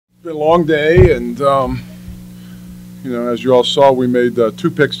Been a long day, and as you all saw, we made 2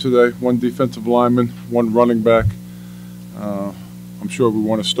 picks today: one defensive lineman, one running back. I'm sure we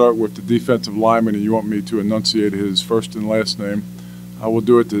want to start with the defensive lineman, and you want me to enunciate his first and last name. I will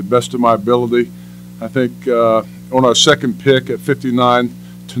do it to the best of my ability. I think on our second pick at 59,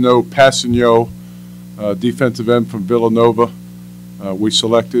 Tanoh Kpassagnon, defensive end from Villanova, we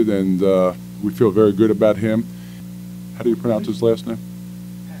selected, and we feel very good about him. How do you pronounce his last name?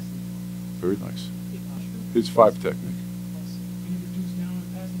 Very nice. His 5 technique.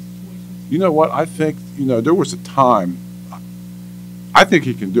 You know what? I think, there was a time, I think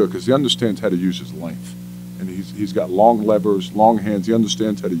he can do it because he understands how to use his length. And he's got long levers, long hands. He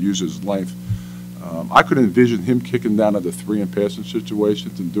understands how to use his length. I could envision him kicking down at the 3 in passing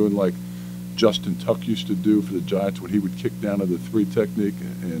situations and doing like Justin Tuck used to do for the Giants when he would kick down at the 3 technique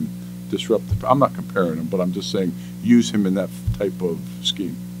and disrupt the, I'm not comparing him, but I'm just saying use him in that type of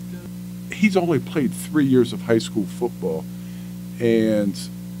scheme. He's only played 3 years of high school football, and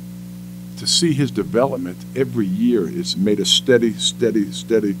to see his development every year is made a steady,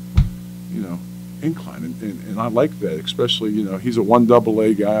 incline, and I like that. Especially, he's a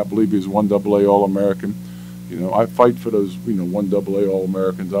 1AA guy. I believe he's 1AA All-American. I fight for those, 1AA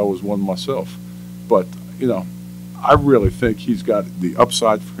All-Americans. I was one myself, but I really think he's got the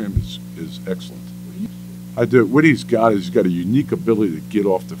upside for him is excellent. I do. What he's got a unique ability to get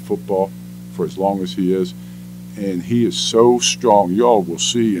off the football for as long as he is, and he is so strong. Y'all will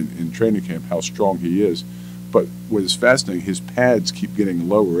see in training camp how strong he is, but what is fascinating, his pads keep getting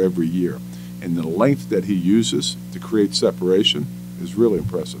lower every year, and the length that he uses to create separation is really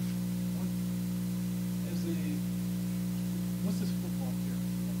impressive. What's his football here?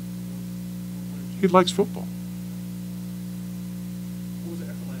 He likes football. What was the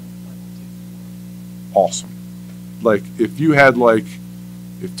effort like on team? Awesome. Like, if you had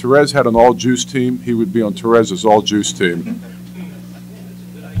if Terez had an all-juice team, he would be on Terez's all-juice team.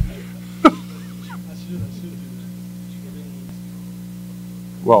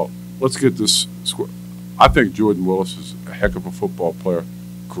 Well, let's get this. I think Jordan Willis is a heck of a football player.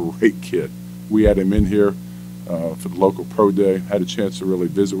 Great kid. We had him in here for the local pro day. Had a chance to really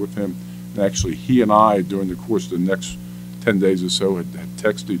visit with him. And actually, he and I, during the course of the next 10 days or so, had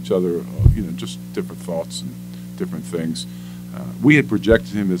texted each other, just different thoughts and different things. We had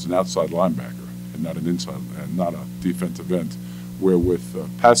projected him as an outside linebacker and not an inside, and not a defensive end. Where with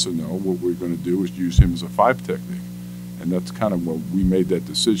Kpassagnon, what we're going to do is use him as a 5 technique, and that's kind of when we made that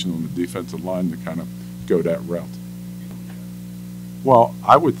decision on the defensive line to kind of go that route. Well,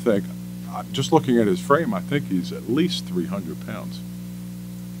 I would think, just looking at his frame, I think he's at least 300 pounds.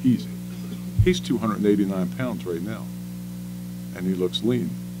 Easy. He's 289 pounds right now, and he looks lean.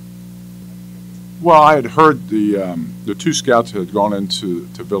 Well, I had heard the 2 scouts that had gone into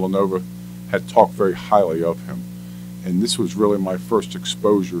Villanova had talked very highly of him, and this was really my first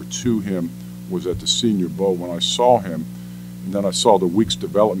exposure to him was at the Senior Bowl when I saw him, and then I saw the week's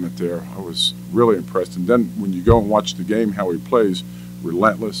development there. I was really impressed, and then when you go and watch the game, how he plays,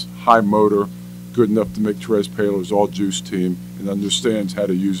 relentless, high motor, good enough to make Terez Paylor's all-juice team, and understands how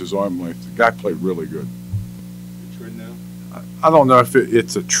to use his arm length. The guy played really good. I don't know if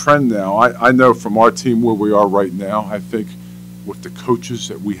it's a trend now. I know from our team where we are right now, I think with the coaches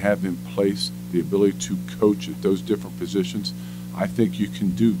that we have in place, the ability to coach at those different positions, I think you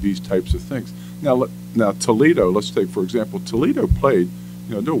can do these types of things. Now Toledo, let's take, for example, Toledo played,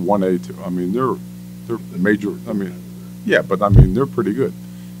 they're 1A. I mean, they're major. I mean, yeah, but I mean, they're pretty good.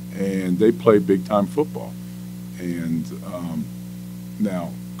 And they play big-time football. And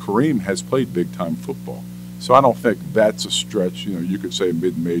now Kareem has played big-time football. So I don't think that's a stretch. You could say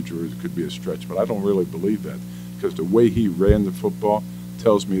mid-major, it could be a stretch, but I don't really believe that because the way he ran the football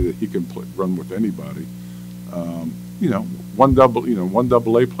tells me that he can run with anybody.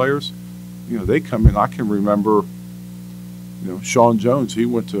 1AA players, they come in. I can remember, Sean Jones. He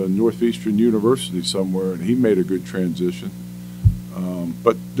went to Northeastern University somewhere, and he made a good transition.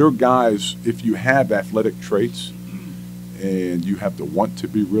 But they're guys. If you have athletic traits, and you have the want to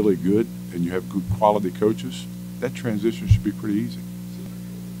be really good, and you have good quality coaches, that transition should be pretty easy.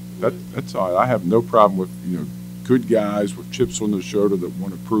 That's all right. I have no problem with good guys with chips on their shoulder that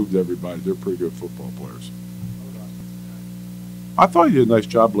want to prove to everybody they're pretty good football players. I thought he did a nice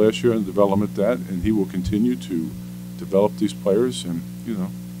job last year in development and he will continue to develop these players. And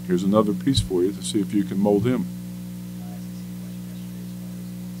here's another piece for you to see if you can mold him.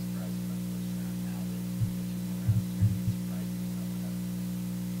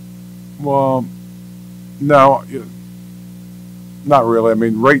 Well, no, not really. I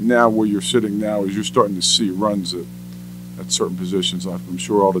mean, right now where you're sitting now is you're starting to see runs that at certain positions. I'm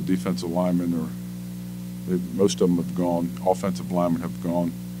sure all the defensive linemen most of them have gone. Offensive linemen have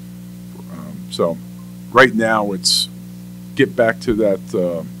gone. So right now it's get back to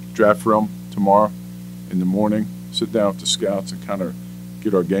that draft room tomorrow in the morning, sit down with the scouts and kind of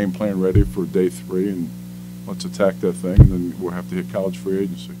get our game plan ready for day 3, and let's attack that thing, and then we'll have to hit college free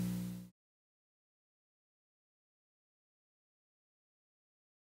agency.